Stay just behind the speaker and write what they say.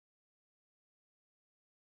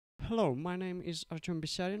Hello, my name is Artem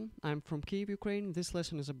Besyarin. I'm from Kyiv, Ukraine. This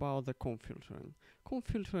lesson is about the comb filtering. Comb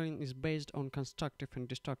filtering is based on constructive and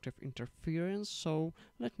destructive interference, so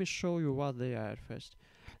let me show you what they are at first.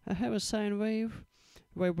 I have a sine wave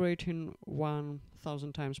vibrating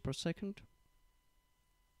 1000 times per second.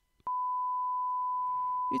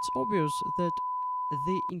 It's obvious that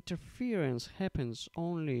the interference happens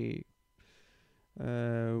only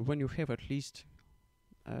when you have at least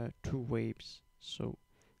two waves. So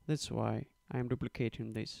that's why I'm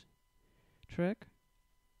duplicating this track.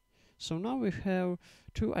 So now we have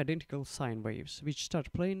two identical sine waves which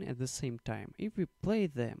start playing at the same time. If we play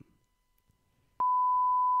them,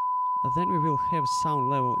 then we will have sound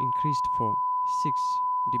level increased for 6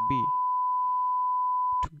 dB.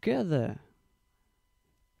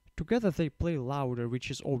 Together they play louder, which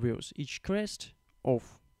is obvious. Each crest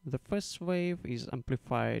of the first wave is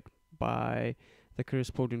amplified by the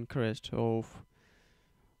corresponding crest of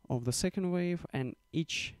the second wave, and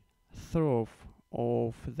each throw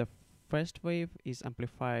of the first wave is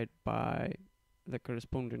amplified by the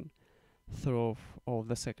corresponding throw of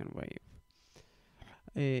the second wave.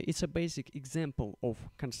 It's a basic example of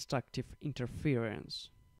constructive interference.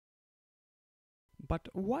 But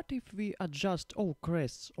what if we adjust all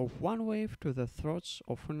crests of one wave to the throats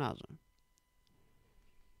of another?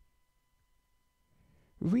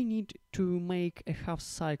 We need to make a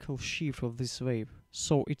half-cycle shift of this wave,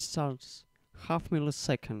 so it starts half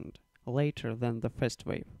millisecond later than the first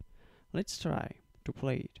wave. Let's try to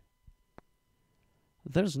play it.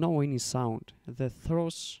 There's no any sound. The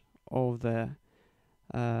throats of the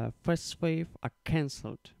first wave are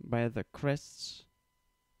cancelled by the crests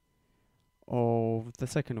of the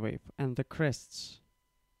second wave, and the crests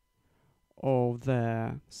of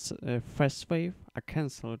the first wave are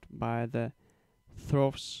cancelled by the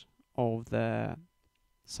throws of the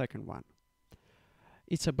second one.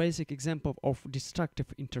 It's a basic example of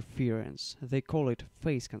destructive interference. They call it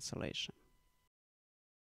phase cancellation.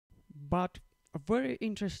 But very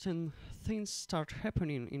interesting things start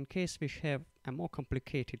happening in case we have a more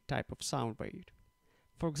complicated type of sound wave.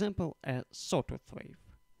 For example, a sawtooth wave.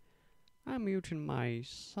 I'm muting my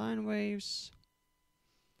sine waves,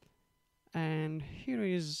 and here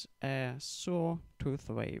is a sawtooth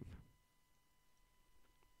wave.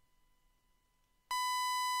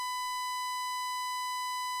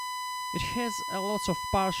 It has a lot of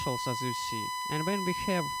partials, as you see, and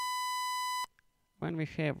when we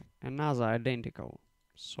have another identical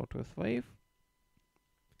sawtooth wave,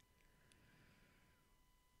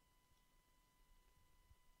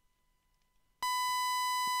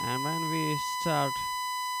 and when we start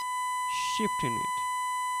shifting it,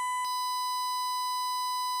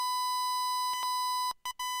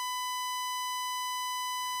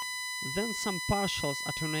 then some partials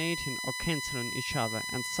alternating or cancelling each other,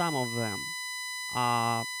 and some of them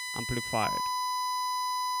are amplified.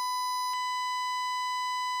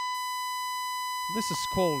 This is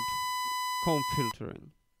called comb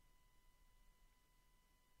filtering.